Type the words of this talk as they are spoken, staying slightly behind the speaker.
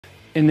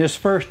In this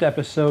first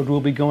episode,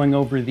 we'll be going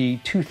over the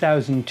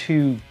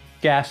 2002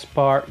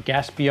 Gaspar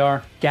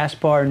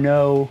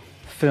Noe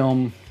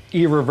film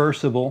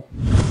Irreversible.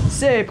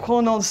 C'est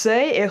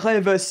prononcé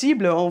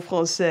irréversible en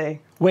français.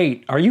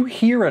 Wait, are you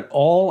here at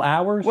all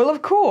hours? Well,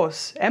 of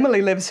course.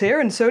 Emily lives here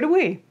and so do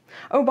we.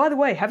 Oh, by the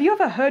way, have you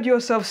ever heard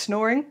yourself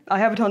snoring? I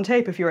have it on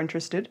tape if you're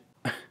interested.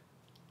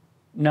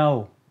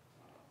 No,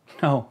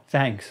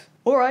 thanks.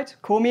 All right,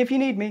 call me if you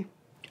need me.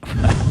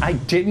 I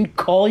didn't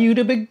call you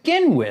to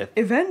begin with.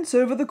 Events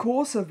over the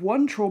course of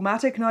one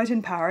traumatic night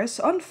in Paris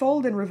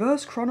unfold in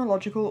reverse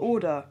chronological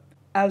order,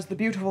 as the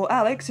beautiful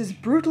Alex is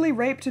brutally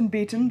raped and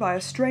beaten by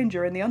a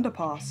stranger in the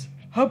underpass.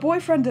 Her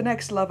boyfriend and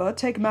ex-lover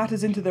take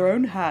matters into their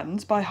own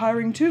hands by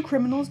hiring two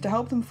criminals to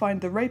help them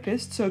find the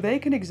rapist so they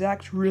can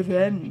exact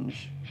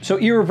revenge. So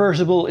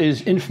Irreversible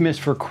is infamous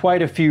for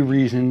quite a few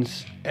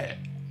reasons,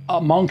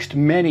 amongst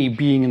many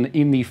being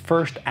in the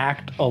first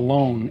act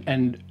alone.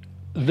 And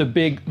the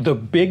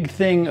big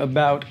thing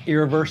about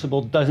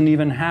Irreversible doesn't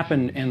even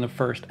happen in the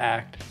first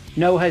act.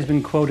 Noe has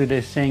been quoted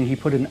as saying he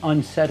put an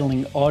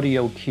unsettling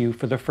audio cue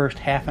for the first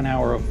half an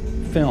hour of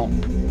film.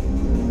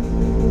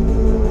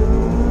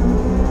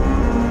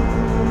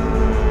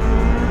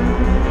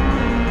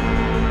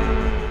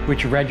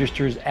 Which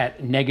registers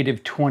at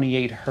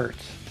 -28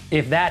 hertz.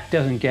 If that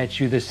doesn't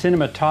get you, the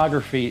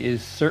cinematography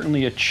is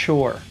certainly a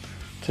chore,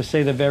 to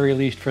say the very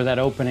least, for that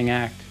opening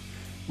act,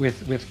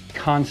 with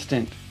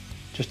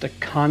just a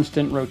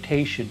constant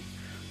rotation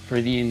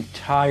for the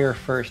entire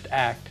first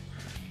act.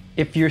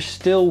 If you're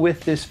still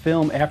with this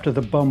film after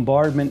the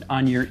bombardment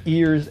on your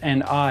ears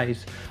and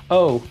eyes,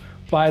 oh,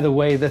 by the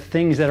way, the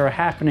things that are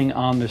happening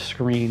on the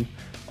screen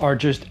are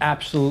just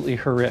absolutely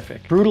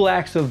horrific. Brutal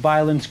acts of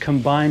violence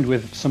combined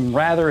with some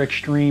rather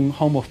extreme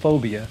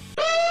homophobia.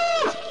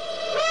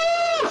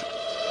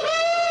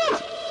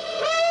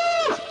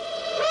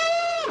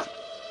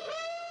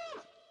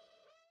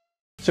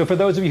 So for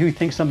those of you who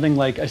think something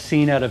like a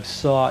scene out of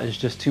Saw is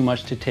just too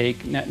much to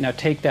take, now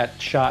take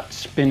that shot,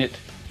 spin it,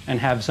 and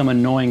have some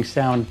annoying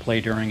sound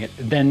play during it.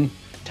 Then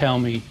tell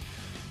me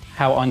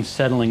how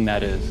unsettling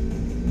that is.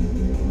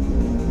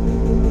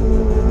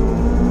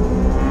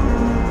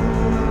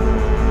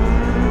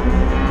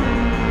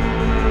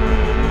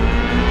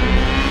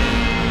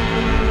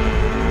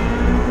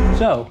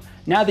 So,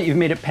 now that you've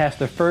made it past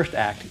the first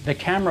act, the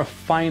camera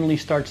finally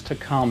starts to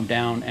calm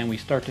down and we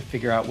start to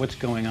figure out what's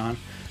going on.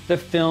 The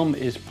film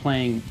is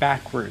playing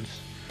backwards,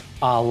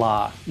 a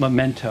la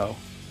Memento.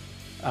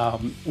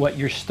 What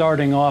you're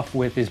starting off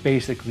with is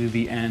basically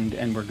the end,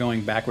 and we're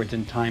going backwards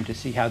in time to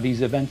see how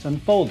these events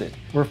unfolded.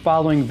 We're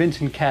following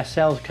Vincent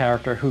Cassel's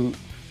character, who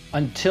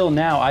until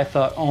now I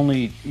thought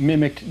only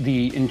mimicked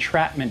the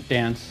entrapment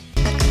dance.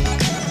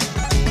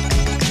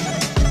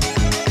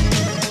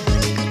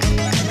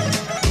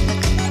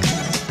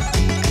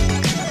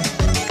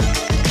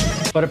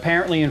 But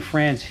apparently in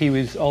France he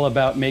was all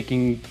about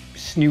making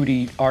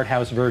snooty art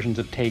house versions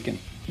of Taken.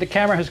 The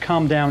camera has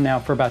calmed down now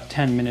for about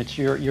 10 minutes.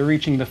 You're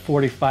reaching the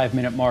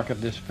 45-minute mark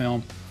of this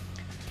film,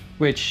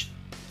 which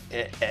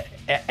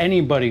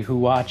anybody who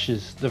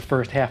watches the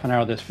first half an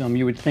hour of this film,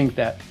 you would think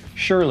that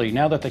surely,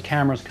 now that the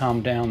camera's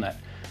calmed down,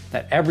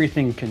 that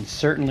everything can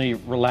certainly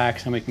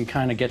relax and we can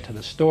kind of get to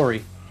the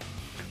story,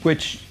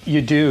 which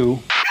you do.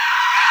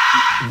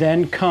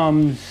 Then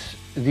comes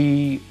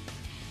the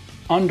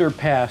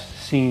underpass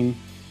scene,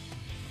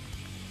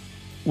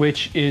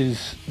 which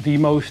is the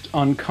most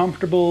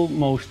uncomfortable,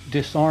 most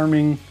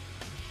disarming,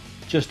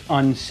 just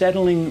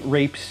unsettling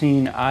rape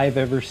scene I've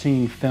ever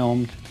seen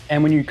filmed.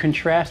 And when you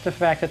contrast the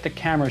fact that the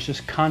camera is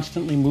just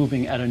constantly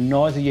moving at a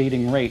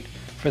nauseating rate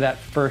for that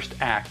first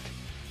act,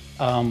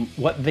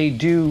 what they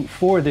do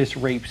for this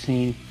rape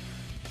scene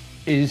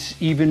is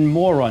even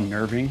more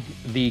unnerving.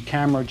 The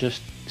camera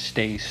just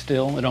stays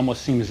still. It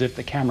almost seems as if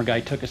the camera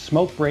guy took a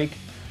smoke break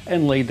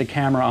and laid the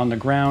camera on the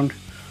ground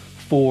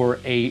for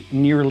a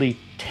nearly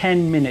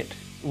 10-minute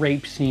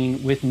rape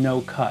scene with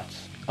no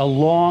cuts. A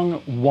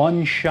long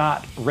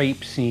one-shot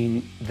rape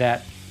scene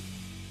that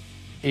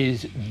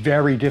is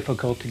very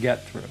difficult to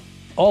get through.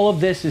 All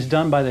of this is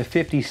done by the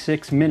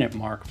 56-minute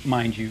mark,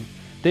 mind you.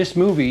 This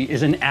movie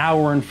is an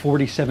hour and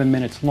 47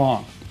 minutes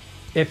long.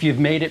 If you've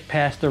made it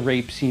past the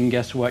rape scene,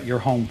 guess what? You're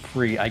home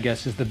free, I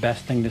guess is the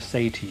best thing to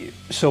say to you.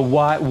 So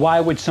why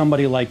would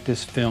somebody like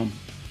this film?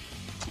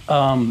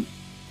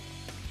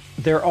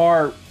 There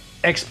are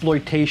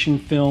exploitation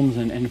films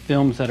and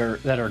films that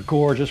are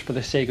gore just for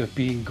the sake of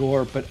being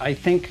gore, but I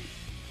think,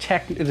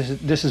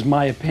 this is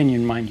my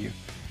opinion, mind you,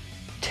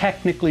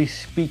 technically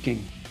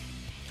speaking,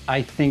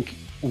 I think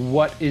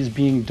what is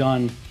being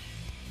done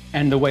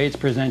and the way it's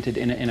presented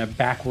in a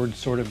backward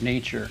sort of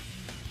nature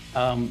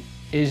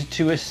is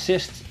to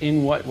assist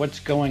in what's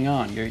going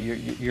on.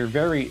 You're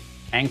very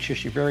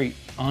anxious, you're very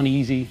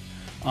uneasy.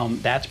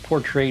 That's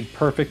portrayed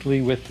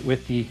perfectly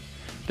with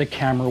the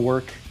camera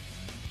work.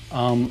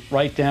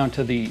 Right down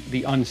to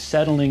the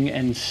unsettling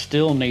and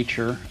still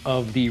nature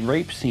of the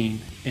rape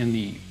scene in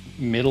the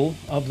middle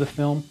of the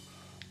film.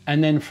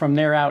 And then from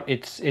there out,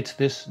 it's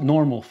this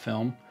normal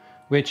film,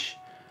 which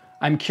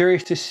I'm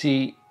curious to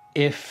see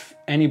if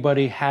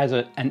anybody has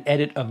an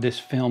edit of this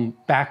film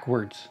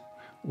backwards,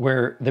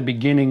 where the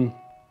beginning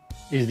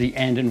is the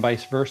end and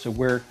vice versa,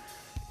 where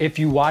if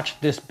you watch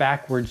this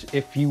backwards,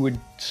 if you would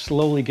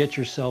slowly get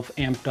yourself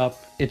amped up.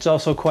 It's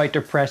also quite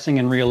depressing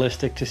and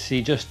realistic to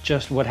see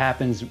just what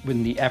happens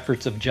when the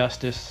efforts of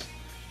justice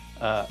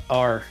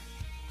are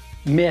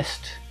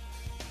missed,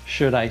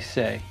 should I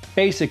say.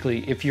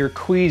 Basically, if you're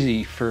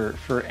queasy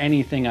for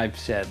anything I've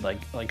said, like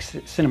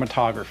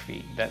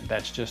cinematography,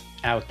 that's just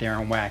out there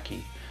and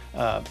wacky,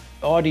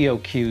 audio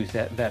cues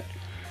that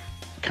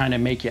kind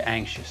of make you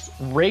anxious,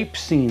 rape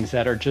scenes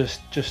that are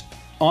just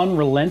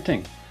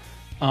unrelenting,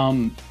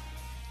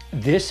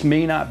 this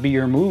may not be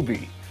your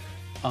movie.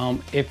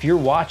 If you're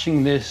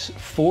watching this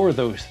for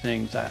those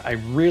things, I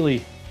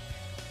really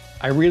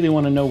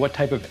want to know what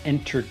type of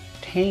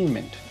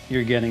entertainment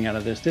you're getting out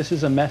of this. This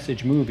is a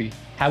message movie.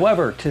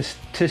 However,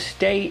 to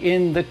stay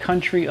in the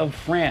country of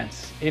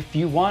France, if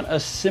you want a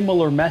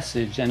similar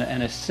message and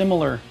a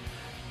similar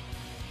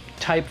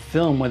type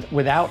film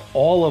without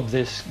all of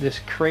this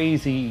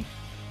crazy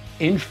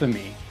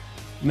infamy,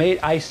 may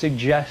I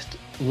suggest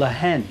La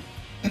Haine.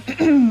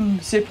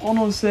 C'est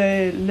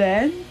prononcé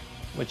laine?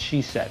 What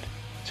she said.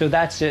 So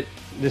that's it.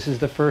 This is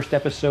the first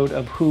episode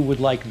of Who Would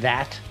Like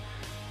That?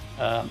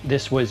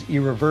 This was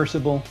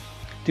Irreversible.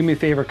 Do me a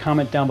favor,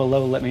 comment down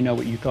below, let me know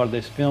what you thought of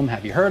this film.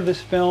 Have you heard of this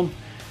film?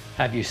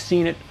 Have you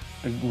seen it?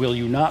 Will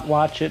you not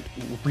watch it?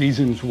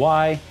 Reasons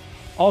why.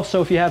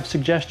 Also, if you have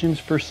suggestions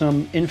for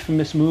some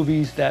infamous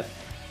movies that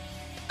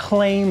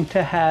claim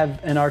to have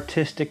an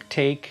artistic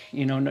take,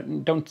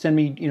 don't send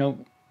me,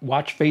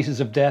 watch Faces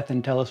of Death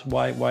and tell us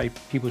why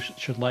people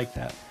should like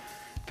that.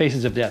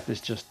 Faces of Death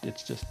is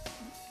it's just.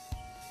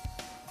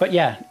 But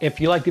yeah, if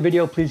you like the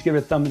video, please give it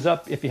a thumbs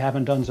up. If you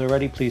haven't done so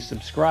already, please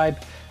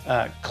subscribe.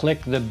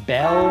 Click the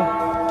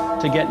bell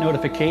to get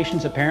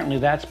notifications. Apparently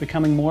that's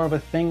becoming more of a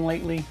thing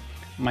lately.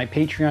 My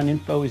Patreon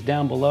info is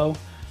down below.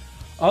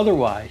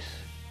 Otherwise,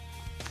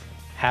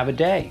 have a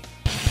day.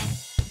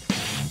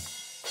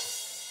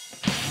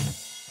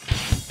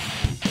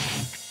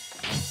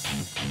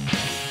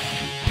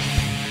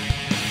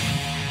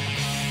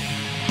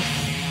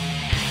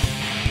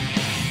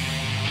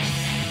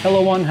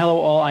 Hello one,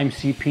 hello all, I'm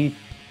CP.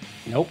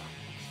 Nope.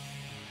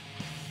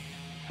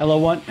 Hello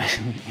one.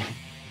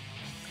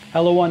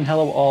 Hello one,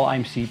 hello all,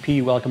 I'm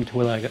CP. Welcome to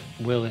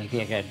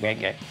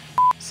WILIscredia.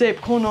 C'est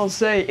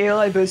prononcé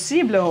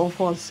irréversible en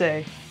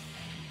français.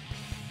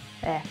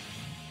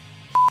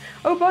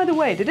 Oh, by the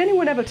way, did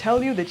anyone ever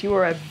tell you that you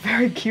are a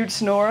very cute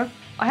snorer?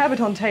 I have it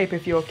on tape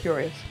if you're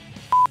curious.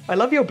 I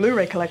love your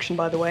Blu-ray collection,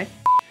 by the way.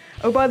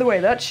 Oh, by the way,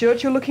 that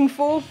shirt you're looking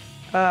for,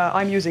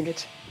 I'm using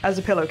it as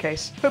a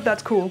pillowcase. Hope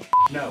that's cool.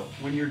 No,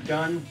 when you're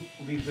done,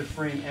 leave the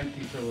frame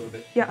empty for a little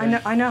bit.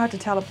 Yeah, I know how to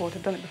teleport.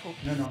 I've done it before.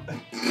 No.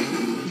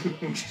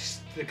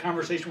 The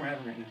conversation we're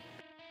having right now.